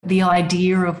the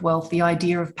idea of wealth, the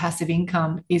idea of passive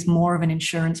income is more of an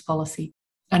insurance policy.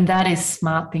 And that is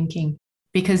smart thinking.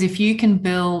 Because if you can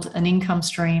build an income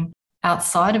stream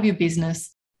outside of your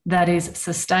business that is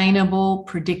sustainable,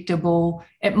 predictable,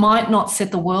 it might not set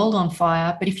the world on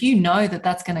fire, but if you know that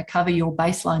that's going to cover your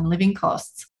baseline living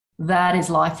costs, that is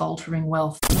life-altering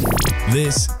wealth.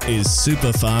 This is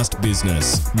Super Fast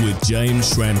Business with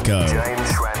James Schramko.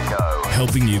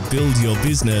 Helping you build your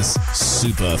business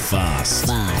super fast.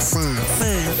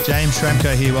 James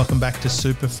Schramko here. Welcome back to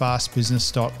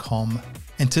superfastbusiness.com.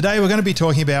 And today we're going to be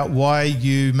talking about why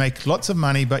you make lots of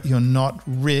money but you're not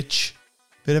rich.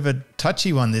 Bit of a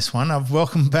touchy one, this one. I've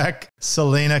welcomed back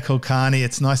Salena Kulkarni.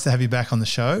 It's nice to have you back on the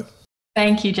show.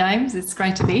 Thank you, James. It's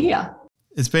great to be here.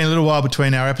 It's been a little while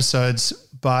between our episodes,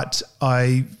 but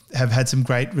I have had some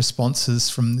great responses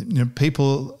from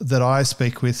people that I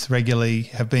speak with regularly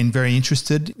have been very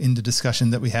interested in the discussion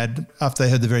that we had after they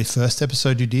heard the very first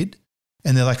episode you did.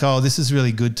 And they're like, oh, this is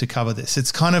really good to cover this.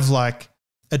 It's kind of like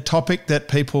a topic that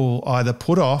people either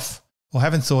put off or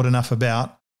haven't thought enough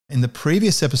about. In the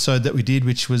previous episode that we did,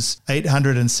 which was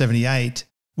 878,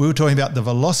 we were talking about the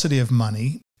velocity of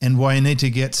money and why you need to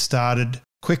get started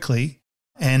quickly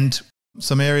and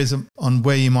some areas on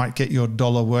where you might get your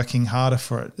dollar working harder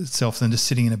for itself than just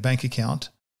sitting in a bank account.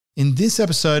 In this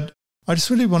episode, I just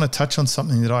really want to touch on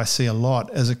something that I see a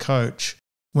lot as a coach.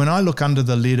 When I look under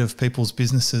the lid of people's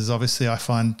businesses, obviously I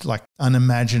find like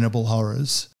unimaginable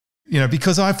horrors,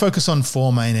 because I focus on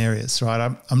four main areas,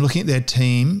 right? I'm looking at their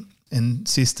team and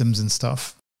systems and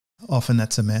stuff. Often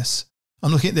that's a mess.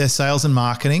 I'm looking at their sales and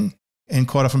marketing, and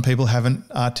quite often people haven't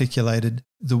articulated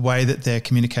the way that they're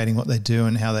communicating what they do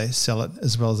and how they sell it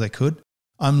as well as they could.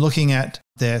 I'm looking at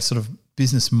their sort of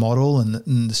business model and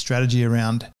the strategy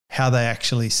around how they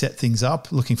actually set things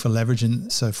up, looking for leverage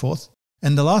and so forth.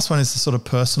 And the last one is the sort of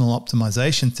personal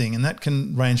optimization thing, and that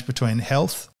can range between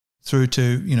health through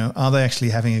to, are they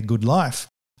actually having a good life?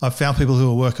 I've found people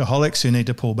who are workaholics who need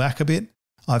to pull back a bit.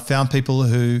 I've found people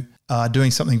who are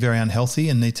doing something very unhealthy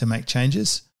and need to make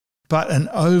changes. But an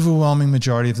overwhelming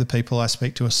majority of the people I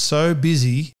speak to are so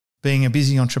busy being a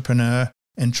busy entrepreneur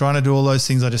and trying to do all those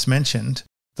things I just mentioned.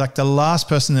 Like the last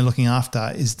person they're looking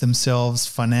after is themselves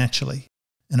financially.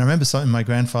 And I remember something my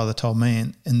grandfather told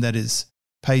me, and that is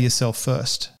pay yourself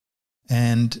first.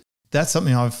 And that's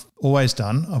something I've always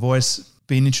done. I've always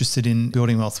been interested in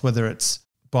building wealth, whether it's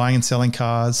buying and selling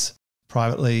cars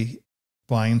privately,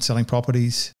 buying and selling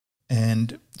properties,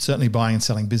 and certainly buying and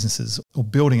selling businesses or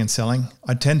building and selling.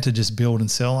 I tend to just build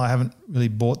and sell. I haven't really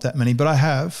bought that many, but I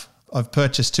have. I've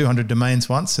purchased 200 domains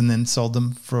once and then sold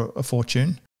them for a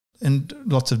fortune, and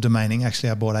lots of domaining. Actually,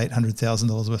 I bought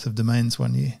 $800,000 worth of domains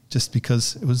one year just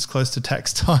because it was close to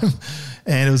tax time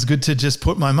and it was good to just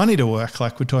put my money to work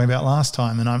like we're talking about last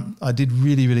time. And I did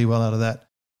really, really well out of that.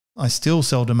 I still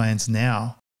sell domains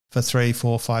now for $3,000,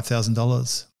 $4,000,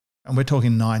 $5,000. And we're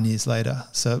talking 9 years later.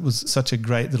 So it was such a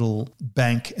great little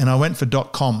bank. And I went for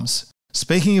 .coms.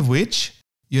 Speaking of which,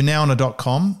 you're now on a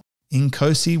 .com,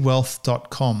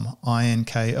 inkosiwealth.com,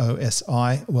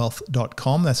 INKOSI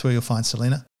wealth.com. That's where you'll find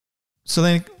Salena. So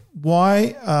then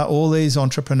why are all these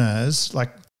entrepreneurs,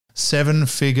 like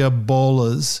seven-figure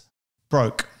ballers,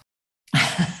 broke?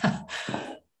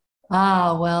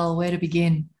 Well, where to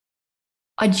begin?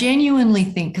 I genuinely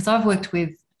think, because I've worked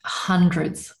with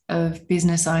hundreds of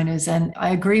business owners, and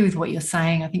I agree with what you're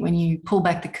saying. I think when you pull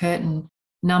back the curtain,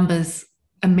 numbers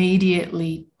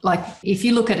immediately, like if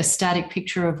you look at a static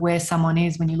picture of where someone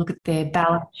is, when you look at their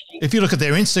balance sheet. If you look at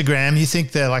their Instagram, you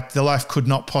think they're like their life could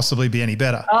not possibly be any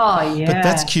better. Oh, yeah. But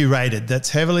that's curated. That's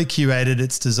heavily curated.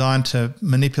 It's designed to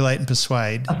manipulate and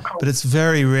persuade. But it's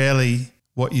very rarely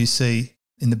what you see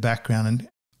in the background. And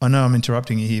I know I'm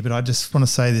interrupting you here, but I just want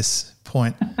to say this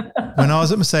point. When I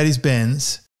was at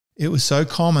Mercedes-Benz, it was so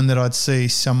common that I'd see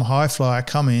some high flyer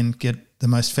come in, get the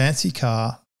most fancy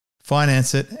car,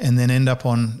 finance it, and then end up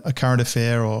on a current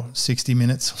affair or 60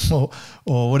 Minutes or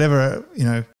whatever,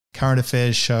 current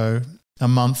affairs show a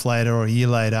month later or a year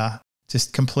later,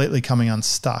 just completely coming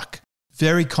unstuck.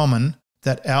 Very common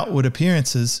that outward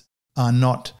appearances are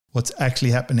not what's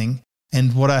actually happening.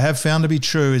 And what I have found to be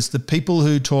true is the people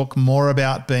who talk more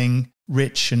about being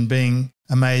rich and being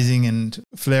amazing and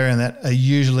flaring that are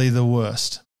usually the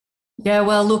worst. Yeah,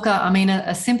 well, look,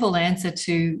 a simple answer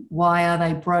to why are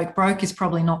they broke? Broke is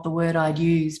probably not the word I'd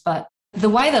use, but the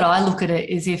way that I look at it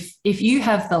is if you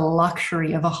have the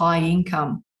luxury of a high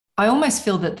income, I almost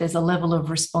feel that there's a level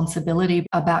of responsibility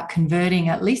about converting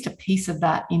at least a piece of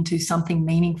that into something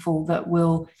meaningful that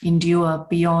will endure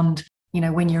beyond,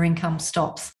 when your income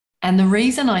stops. And the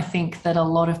reason I think that a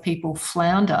lot of people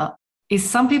flounder is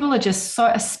some people are just so,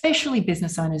 especially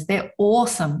business owners, they're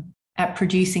awesome at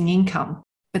producing income,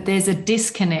 but there's a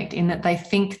disconnect in that they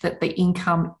think that the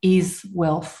income is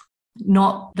wealth,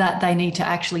 not that they need to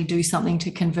actually do something to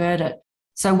convert it.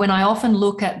 So when I often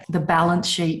look at the balance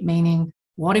sheet, meaning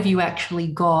what have you actually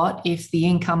got if the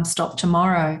income stopped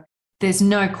tomorrow, there's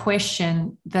no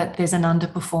question that there's an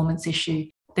underperformance issue.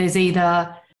 There's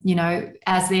either,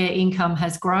 as their income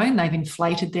has grown, they've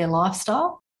inflated their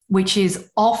lifestyle, which is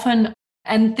often,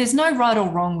 and there's no right or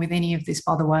wrong with any of this,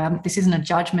 by the way. This isn't a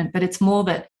judgment, but it's more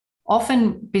that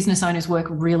often business owners work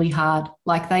really hard,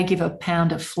 like they give a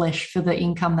pound of flesh for the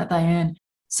income that they earn.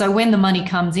 So when the money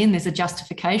comes in, there's a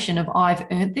justification of I've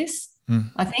earned this,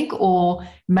 I think, or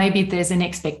maybe there's an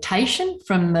expectation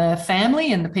from the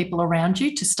family and the people around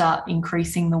you to start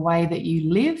increasing the way that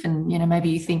you live. And, maybe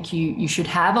you think you should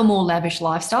have a more lavish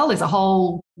lifestyle. There's a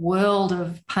whole world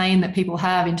of pain that people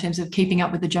have in terms of keeping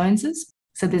up with the Joneses.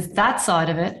 So there's that side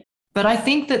of it. But I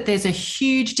think that there's a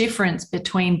huge difference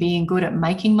between being good at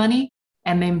making money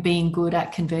and then being good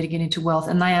at converting it into wealth.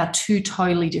 And they are two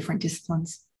totally different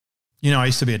disciplines. I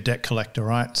used to be a debt collector,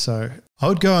 right? So I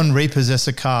would go and repossess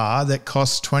a car that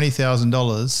cost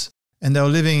 $20,000 and they were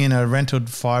living in a rented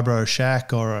fibro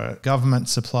shack or a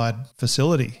government-supplied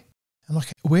facility. I'm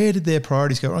like, where did their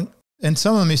priorities go wrong? And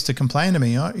some of them used to complain to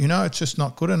me, it's just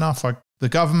not good enough. Like the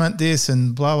government this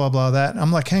and blah, blah, blah, that.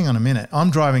 I'm like, hang on a minute. I'm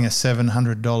driving a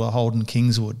 $700 Holden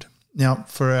Kingswood. Now,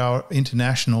 for our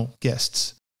international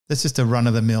guests, that's just a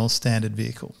run-of-the-mill standard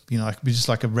vehicle. It could be just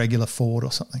like a regular Ford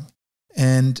or something.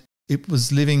 And it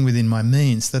was living within my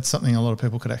means. That's something a lot of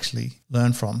people could actually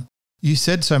learn from. You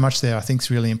said so much there I think is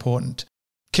really important.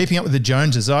 Keeping up with the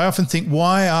Joneses. I often think,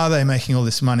 why are they making all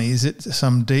this money? Is it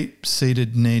some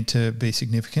deep-seated need to be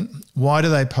significant? Why do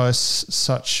they post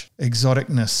such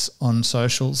exoticness on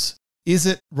socials? Is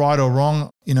it right or wrong,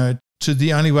 to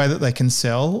the only way that they can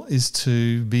sell is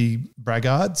to be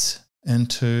braggarts and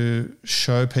to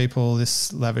show people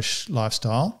this lavish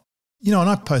lifestyle? And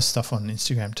I post stuff on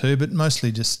Instagram too, but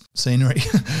mostly just scenery,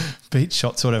 beach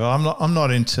shots or whatever. I'm not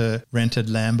into rented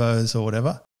Lambos or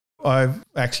whatever. I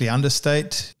actually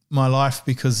understate my life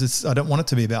because I don't want it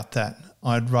to be about that.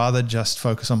 I'd rather just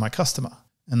focus on my customer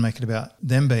and make it about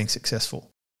them being successful.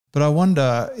 But I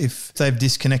wonder if they've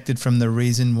disconnected from the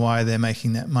reason why they're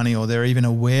making that money, or they're even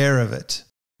aware of it.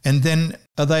 And then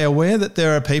are they aware that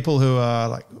there are people who are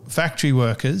like factory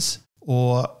workers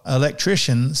or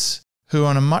electricians who are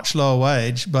on a much lower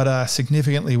wage but are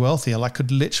significantly wealthier, like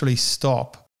could literally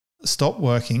stop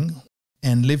working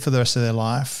and live for the rest of their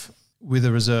life with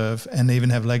a reserve and even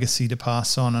have legacy to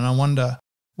pass on? And I wonder,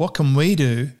 what can we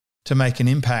do to make an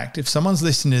impact? If someone's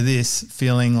listening to this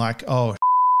feeling like, oh,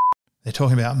 they're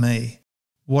talking about me,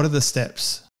 what are the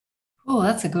steps? Oh,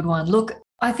 that's a good one. Look,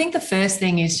 I think the first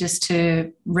thing is just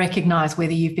to recognize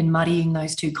whether you've been muddying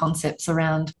those two concepts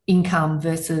around income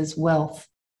versus wealth.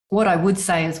 What I would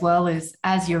say as well is,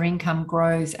 as your income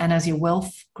grows and as your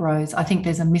wealth grows, I think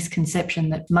there's a misconception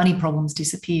that money problems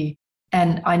disappear.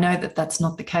 And I know that that's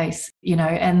not the case,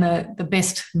 and the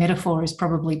best metaphor is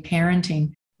probably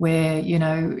parenting, where,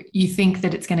 you think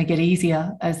that it's going to get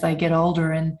easier as they get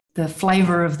older and the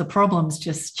flavor of the problems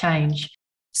just change.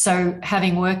 So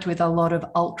having worked with a lot of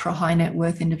ultra high net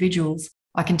worth individuals,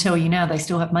 I can tell you now they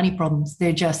still have money problems.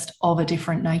 They're just of a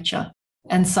different nature.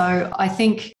 And so I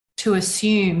think to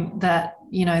assume that,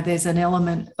 there's an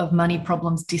element of money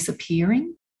problems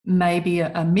disappearing may be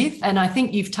a myth. And I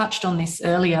think you've touched on this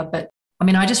earlier, but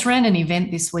I just ran an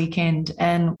event this weekend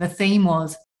and the theme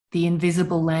was the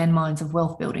invisible landmines of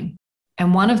wealth building.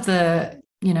 And one of the,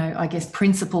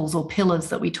 principles or pillars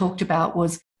that we talked about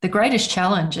was the greatest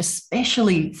challenge,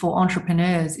 especially for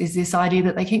entrepreneurs, is this idea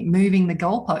that they keep moving the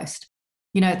goalpost.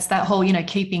 It's that whole,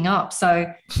 keeping up.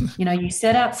 So, you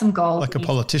set out some goals. Like a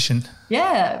politician.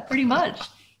 Yeah, pretty much.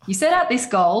 You set out this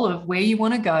goal of where you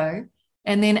want to go.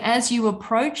 And then as you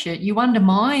approach it, you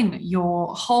undermine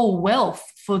your whole wealth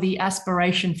for the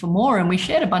aspiration for more. And we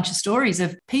shared a bunch of stories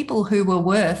of people who were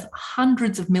worth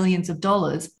hundreds of millions of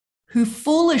dollars who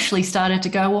foolishly started to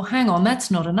go, well, hang on,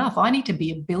 that's not enough. I need to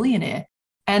be a billionaire.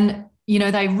 And,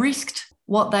 they risked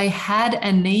what they had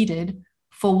and needed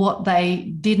for what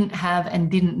they didn't have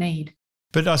and didn't need.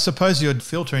 But I suppose you're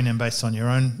filtering them based on your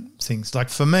own things. Like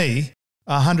for me,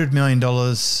 $100 million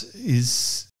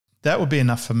that would be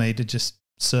enough for me to just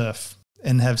surf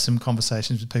and have some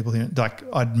conversations with people who, like,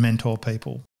 I'd mentor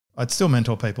people. I'd still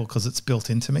mentor people because it's built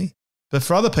into me. But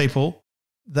for other people,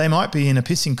 they might be in a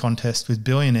pissing contest with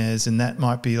billionaires and that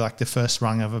might be like the first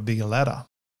rung of a bigger ladder.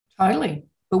 Totally.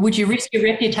 But would you risk your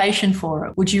reputation for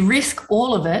it? Would you risk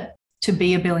all of it to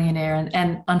be a billionaire.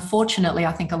 And unfortunately,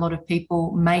 I think a lot of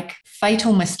people make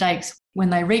fatal mistakes when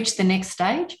they reach the next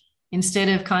stage. Instead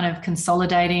of kind of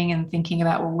consolidating and thinking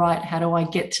about, well, right, how do I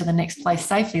get to the next place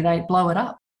safely? They blow it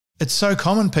up. It's so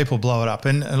common people blow it up.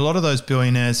 And a lot of those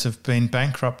billionaires have been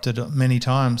bankrupted many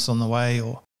times on the way,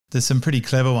 or there's some pretty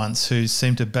clever ones who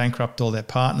seem to bankrupt all their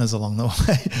partners along the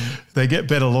way. They get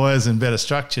better lawyers and better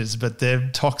structures, but they're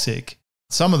toxic.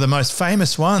 Some of the most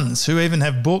famous ones who even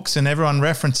have books and everyone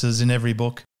references in every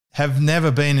book have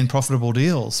never been in profitable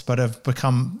deals, but have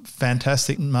become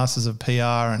fantastic masters of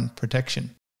PR and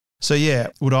protection. So yeah,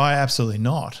 would I? Absolutely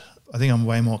not. I think I'm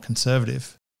way more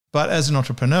conservative. But as an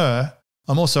entrepreneur,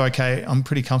 I'm also okay. I'm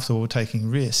pretty comfortable with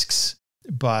taking risks,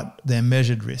 but they're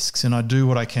measured risks, and I do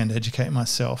what I can to educate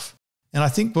myself. And I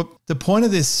think the point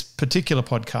of this particular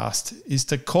podcast is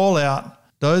to call out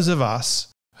those of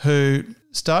us who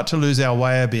start to lose our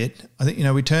way a bit. I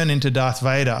think, we turn into Darth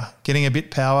Vader, getting a bit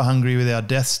power hungry with our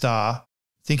Death Star,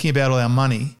 thinking about all our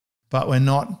money, but we're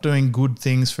not doing good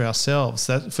things for ourselves.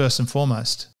 That's first and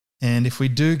foremost. And if we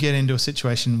do get into a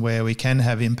situation where we can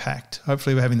have impact,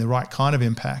 hopefully we're having the right kind of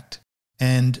impact.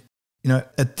 And,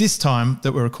 at this time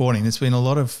that we're recording, there's been a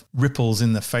lot of ripples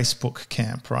in the Facebook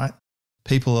camp, right?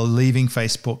 People are leaving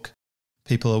Facebook.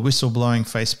 People are whistleblowing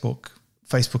Facebook.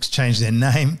 Facebook's changed their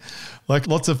name, like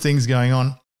lots of things going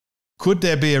on. Could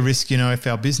there be a risk, if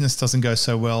our business doesn't go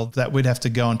so well, that we'd have to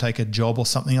go and take a job or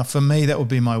something? For me, that would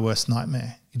be my worst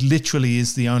nightmare. It literally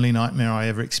is the only nightmare I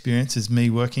ever experience, is me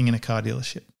working in a car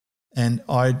dealership. And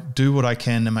I do what I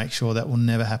can to make sure that will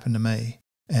never happen to me.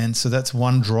 And so that's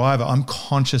one driver. I'm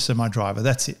conscious of my driver.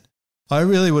 That's it. I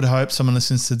really would hope someone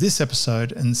listens to this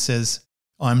episode and says,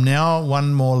 I'm now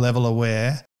one more level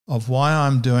aware of why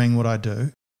I'm doing what I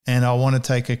do, and I want to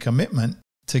take a commitment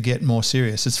to get more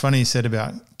serious. It's funny you said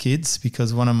about kids,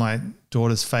 because one of my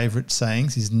daughter's favourite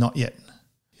sayings is not yet,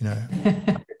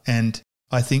 And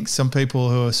I think some people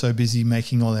who are so busy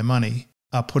making all their money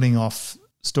are putting off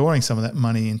storing some of that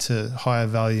money into higher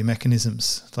value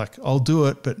mechanisms. Like, I'll do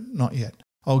it, but not yet.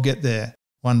 I'll get there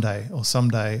one day or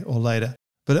someday or later,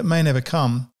 but it may never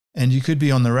come. And you could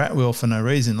be on the rat wheel for no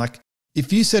reason. Like,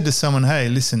 if you said to someone, hey,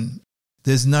 listen,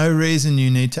 there's no reason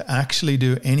you need to actually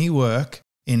do any work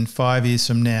in 5 years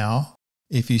from now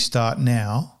if you start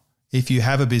now, if you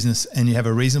have a business and you have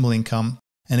a reasonable income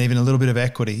and even a little bit of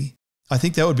equity, I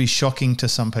think that would be shocking to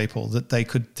some people, that they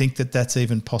could think that that's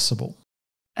even possible.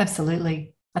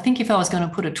 Absolutely. I think if I was going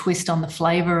to put a twist on the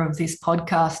flavour of this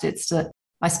podcast, it's that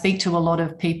I speak to a lot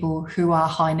of people who are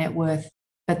high net worth,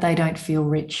 but they don't feel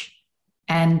rich.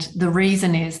 And the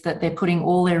reason is that they're putting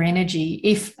all their energy,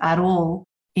 if at all,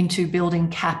 into building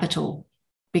capital,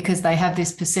 because they have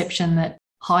this perception that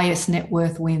highest net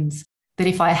worth wins. That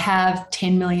if I have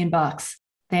 10 million bucks,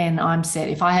 then I'm set.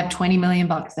 If I have 20 million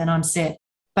bucks, then I'm set.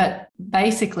 But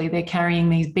basically, they're carrying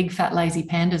these big fat lazy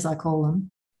pandas, I call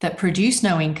them, that produce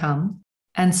no income.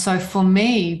 And so for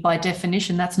me, by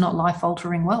definition, that's not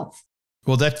life-altering wealth.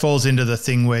 Well, that falls into the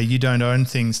thing where you don't own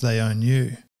things, they own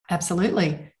you.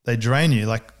 Absolutely. They drain you.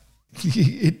 Like,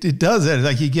 it does that.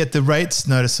 Like, you get the rates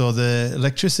notice or the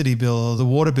electricity bill or the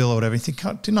water bill or whatever. You think,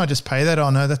 oh, didn't I just pay that? Oh,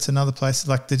 no, that's another place.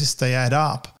 Like, they add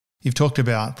up. You've talked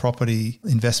about property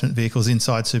investment vehicles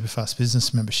inside Superfast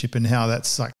Business membership and how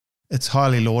that's like, it's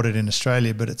highly lauded in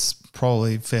Australia, but it's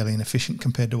probably fairly inefficient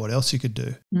compared to what else you could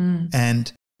do.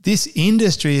 And this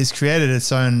industry has created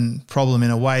its own problem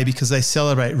in a way because they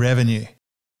celebrate revenue.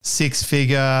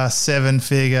 6-figure,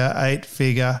 7-figure,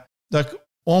 8-figure. Like,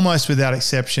 almost without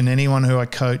exception, anyone who I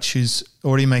coach who's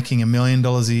already making $1 million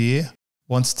a year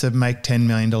wants to make $10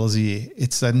 million a year.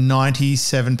 It's a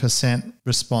 97%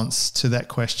 response to that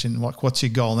question. Like, what's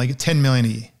your goal? And they get $10 million a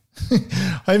year.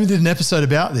 I even did an episode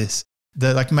about this,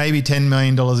 that like maybe $10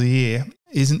 million a year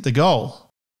isn't the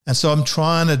goal. And so I'm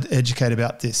trying to educate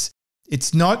about this.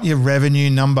 It's not your revenue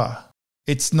number.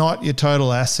 It's not your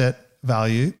total asset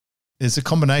value. There's a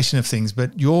combination of things,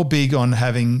 but you're big on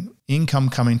having income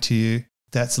coming to you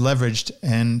that's leveraged,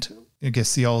 and I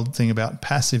guess the old thing about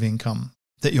passive income,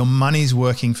 that your money's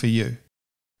working for you.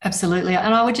 Absolutely.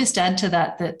 And I would just add to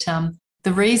that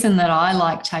the reason that I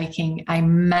like taking a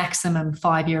maximum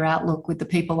 5-year outlook with the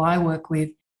people I work with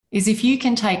is if you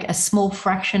can take a small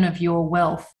fraction of your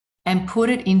wealth and put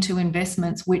it into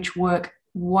investments which work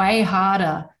way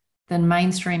harder than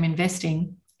mainstream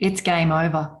investing, it's game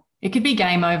over. It could be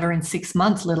game over in 6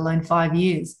 months, let alone 5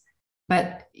 years.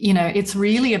 But, it's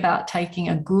really about taking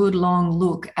a good long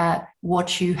look at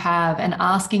what you have and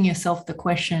asking yourself the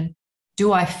question,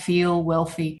 do I feel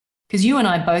wealthy? Because you and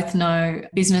I both know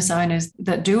business owners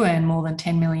that do earn more than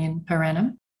 10 million per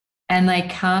annum, and they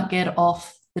can't get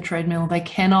off the treadmill. They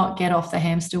cannot get off the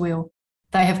hamster wheel.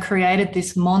 They have created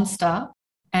this monster,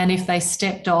 and if they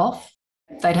stepped off,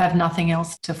 they'd have nothing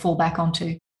else to fall back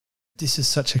onto. This is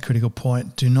such a critical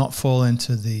point. Do not fall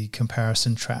into the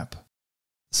comparison trap.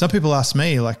 Some people ask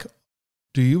me, like,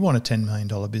 do you want a $10 million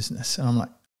business? And I'm like,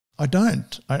 I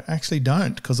don't. I actually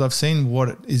don't, because I've seen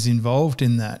what is involved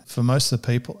in that for most of the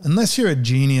people. Unless you're a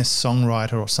genius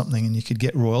songwriter or something and you could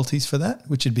get royalties for that,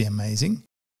 which would be amazing.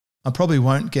 I probably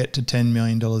won't get to $10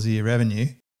 million a year revenue,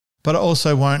 but I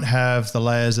also won't have the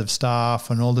layers of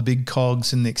staff and all the big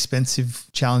cogs and the expensive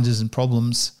challenges and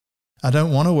problems. I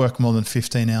don't want to work more than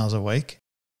 15 hours a week.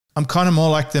 I'm kind of more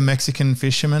like the Mexican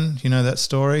fisherman, you know that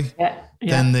story? Yeah.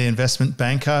 Than the investment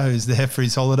banker who's there for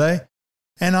his holiday.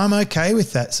 And I'm okay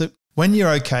with that. So when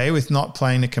you're okay with not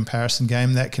playing a comparison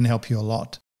game, that can help you a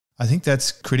lot. I think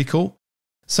that's critical.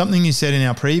 Something you said in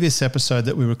our previous episode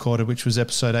that we recorded, which was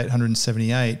episode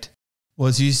 878,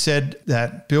 was you said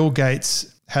that Bill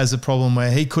Gates has a problem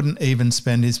where he couldn't even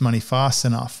spend his money fast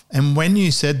enough. And when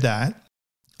you said that,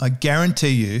 I guarantee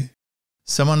you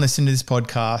someone listening to this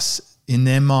podcast in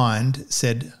their mind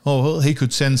said, oh, well, he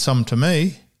could send some to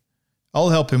me. I'll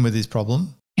help him with his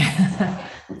problem.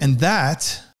 And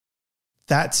that's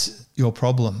your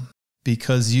problem,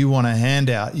 because you want a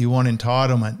handout, you want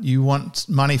entitlement, you want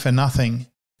money for nothing.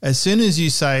 As soon as you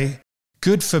say,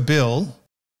 good for Bill,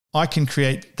 I can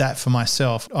create that for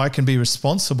myself, I can be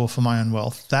responsible for my own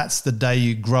wealth, that's the day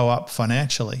you grow up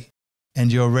financially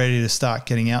and you're ready to start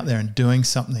getting out there and doing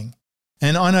something.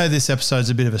 And I know this episode's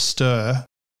a bit of a stir,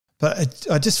 but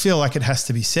I just feel like it has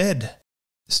to be said.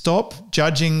 Stop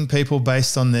judging people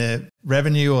based on their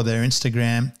revenue or their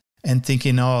Instagram and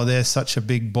thinking, oh, they're such a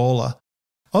big baller.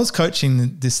 I was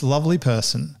coaching this lovely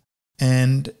person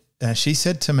and she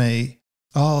said to me,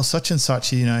 oh, such and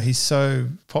such, you know, he's so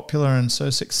popular and so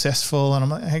successful. And I'm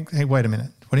like, hey, wait a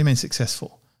minute. What do you mean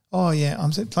successful? Oh, yeah.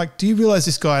 I'm like, do you realize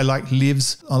this guy like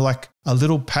lives on like a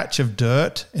little patch of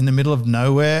dirt in the middle of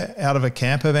nowhere out of a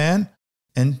camper van?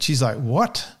 And she's like,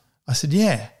 what? I said,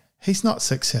 yeah. He's not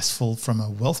successful from a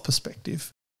wealth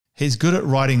perspective. He's good at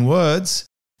writing words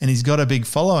and he's got a big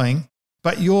following,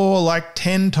 but you're like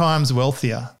 10 times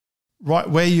wealthier right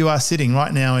where you are sitting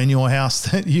right now in your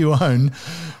house that you own,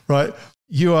 right?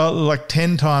 You are like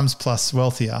 10 times plus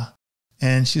wealthier.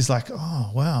 And she's like,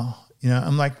 oh, wow. You know,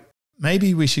 I'm like,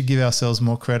 maybe we should give ourselves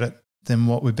more credit than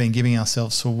what we've been giving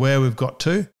ourselves for where we've got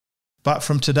to. But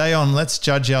from today on, let's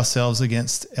judge ourselves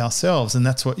against ourselves. And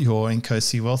that's what your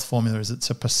Incosi wealth formula is. It's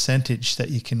a percentage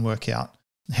that you can work out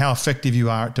how effective you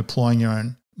are at deploying your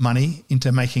own money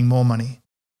into making more money.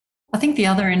 I think the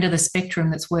other end of the spectrum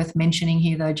that's worth mentioning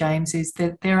here, though, James, is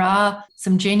that there are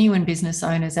some genuine business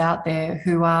owners out there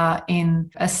who are in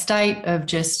a state of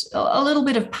just a little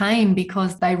bit of pain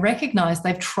because they recognize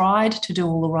they've tried to do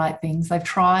all the right things. They've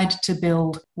tried to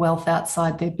build wealth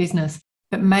outside their business,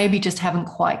 but maybe just haven't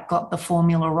quite got the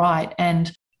formula right. And,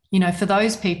 you know, for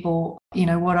those people, you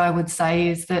know, what I would say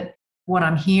is that what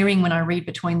I'm hearing when I read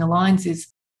between the lines is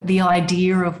the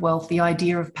idea of wealth, the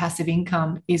idea of passive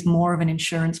income is more of an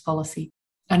insurance policy.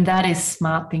 And that is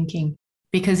smart thinking,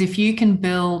 because if you can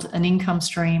build an income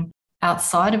stream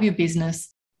outside of your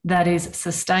business that is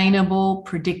sustainable,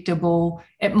 predictable,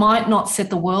 it might not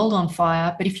set the world on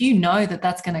fire, but if you know that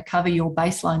that's going to cover your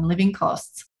baseline living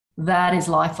costs, that is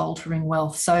life-altering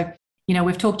wealth. So, you know,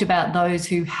 we've talked about those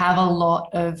who have a lot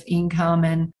of income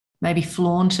and maybe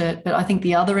flaunt it, but I think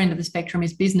the other end of the spectrum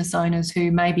is business owners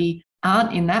who maybe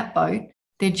aren't in that boat.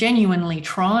 They're genuinely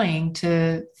trying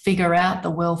to figure out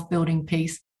the wealth building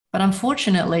piece. But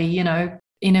unfortunately, you know,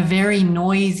 in a very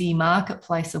noisy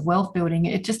marketplace of wealth building,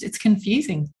 it's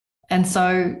confusing. And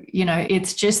so, you know,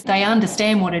 it's just they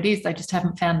understand what it is. They just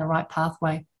haven't found the right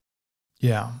pathway.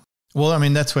 Yeah. Well, I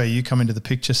mean, that's where you come into the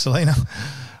picture, Salena.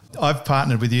 I've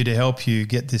partnered with you to help you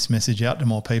get this message out to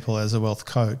more people as a wealth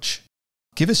coach.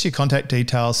 Give us your contact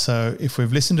details. So if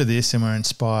we've listened to this and we're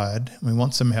inspired, we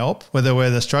want some help, whether we're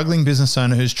the struggling business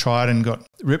owner who's tried and got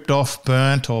ripped off,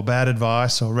 burnt or bad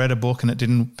advice or read a book and it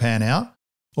didn't pan out,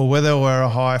 or whether we're a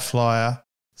high flyer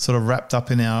sort of wrapped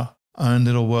up in our own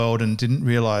little world and didn't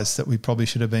realize that we probably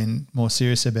should have been more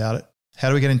serious about it. How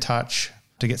do we get in touch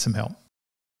to get some help?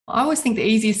 I always think the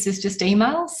easiest is just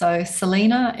email. So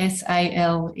Salena,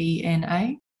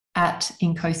 SALENA,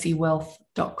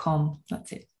 @incosiwealth.com.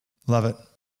 That's it. Love it.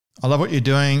 I love what you're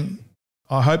doing.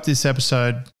 I hope this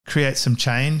episode creates some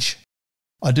change.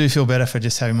 I do feel better for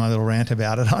just having my little rant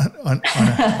about it.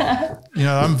 You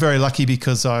know, I'm very lucky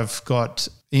because I've got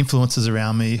influencers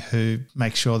around me who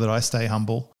make sure that I stay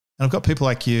humble. And I've got people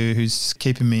like you who's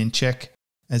keeping me in check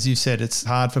As you said, it's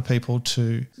hard for people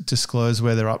to disclose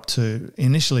where they're up to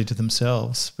initially to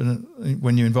themselves. But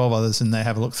when you involve others and they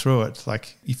have a look through it,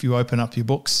 like if you open up your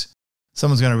books,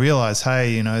 someone's going to realize,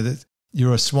 hey, you know, that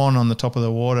you're a swan on the top of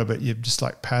the water, but you're just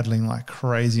like paddling like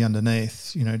crazy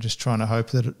underneath, you know, just trying to hope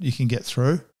that you can get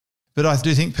through. But I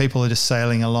do think people are just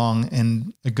sailing along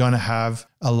and are going to have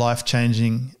a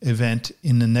life-changing event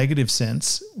in the negative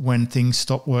sense when things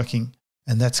stop working.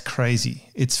 And that's crazy.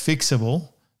 It's fixable,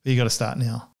 but you got to start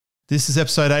now. This is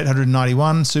episode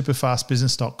 891,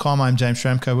 superfastbusiness.com. I'm James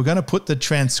Schramko. We're going to put the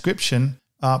transcription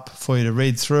up for you to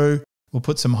read through. We'll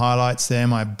put some highlights there.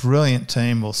 My brilliant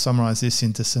team will summarize this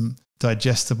into some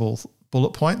digestible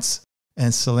bullet points.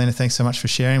 And Salena, thanks so much for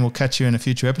sharing. We'll catch you in a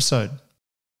future episode.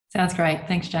 Sounds great.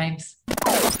 Thanks, James.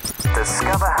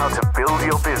 Discover how to build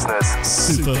your business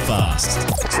super fast.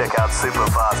 Check out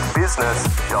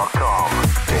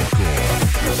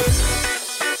superfastbusiness.com.